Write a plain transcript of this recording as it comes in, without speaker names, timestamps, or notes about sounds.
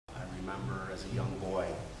remember as a young boy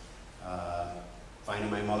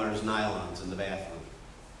finding my mother's nylons in the bathroom,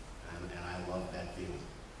 and I loved that feeling.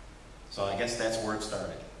 So I guess that's where it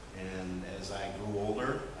started. And as I grew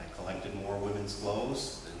older, I collected more women's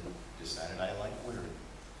clothes and decided I liked wearing.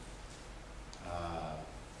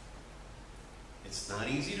 It's not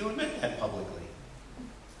easy to admit that publicly.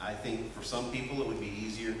 I think for some people it would be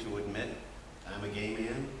easier to admit I'm a gay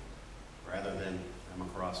man rather than I'm a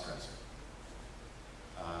cross-dresser.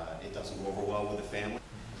 It doesn't go over well with the family.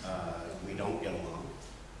 We don't get along.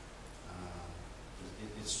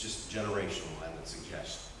 It's just generational, I would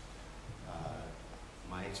suggest.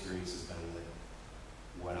 My experience has been that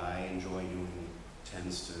what I enjoy doing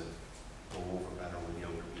tends to go over better with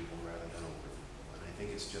younger people rather than older people. And I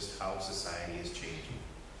think it's just how society is changing.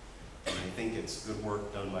 And I think it's good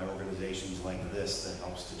work done by organizations like this that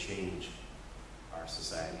helps to change our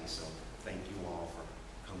society. So thank you all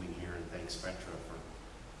for coming here, and thanks Spectra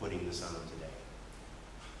for putting this on today.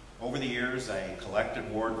 Over the years, I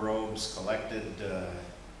collected wardrobes, collected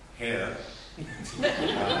hair.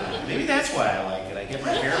 Maybe that's why I like it. I get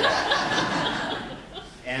my hair back.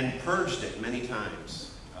 And purged it many times.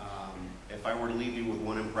 If I were to leave you with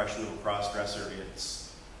one impression of a cross-dresser,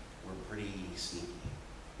 it's we're pretty sneaky.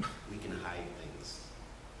 We can hide things.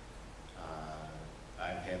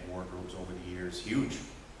 I've had wardrobes over the years, huge,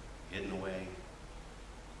 hidden away,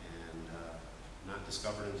 and not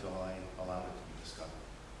discovered until I allowed it to be discovered.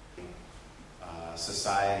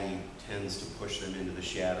 Society tends to push them into the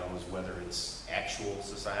shadows, whether it's actual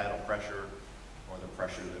societal pressure or the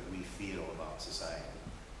pressure that we feel about society.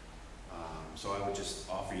 So I would just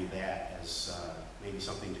offer you that as maybe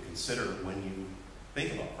something to consider when you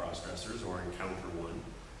think about cross-dressers or encounter one.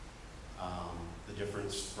 The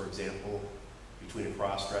difference, for example, between a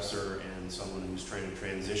cross-dresser and someone who's trying to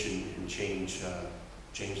transition and change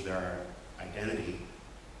their identity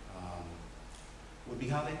would be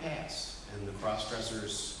how they pass. And the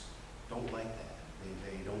cross-dressers don't like that.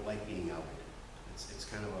 They don't like being outed. It's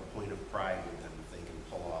kind of a point of pride with them if they can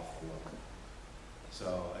pull off the look.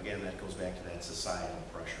 So again, that goes back to that societal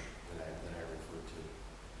pressure that I referred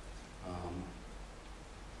to.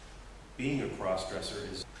 Being a cross-dresser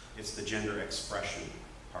it's the gender expression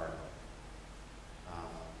part of it.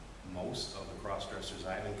 Most of the cross-dressers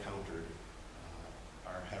I've encountered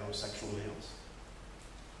are heterosexual males.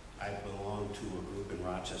 I've belonged to a group in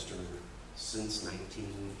Rochester since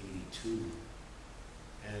 1982,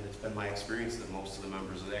 and it's been my experience that most of the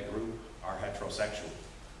members of that group are heterosexual.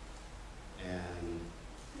 And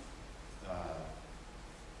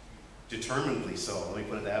determinedly so, let me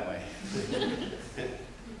put it that way.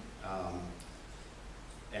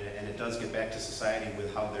 And it does get back to society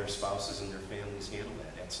with how their spouses and their families handle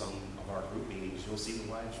that. At some of our group meetings, you'll see the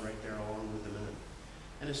wives right there along with the men.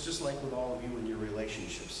 And it's just like with all of you in your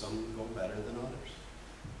relationships. Some go better than others.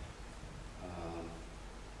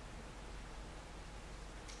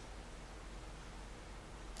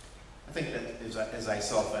 I think that as I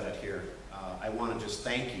self-edit here, I want to just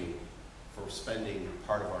thank you for spending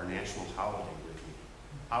part of our national holiday with me.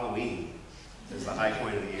 Halloween is the high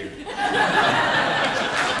point of the year.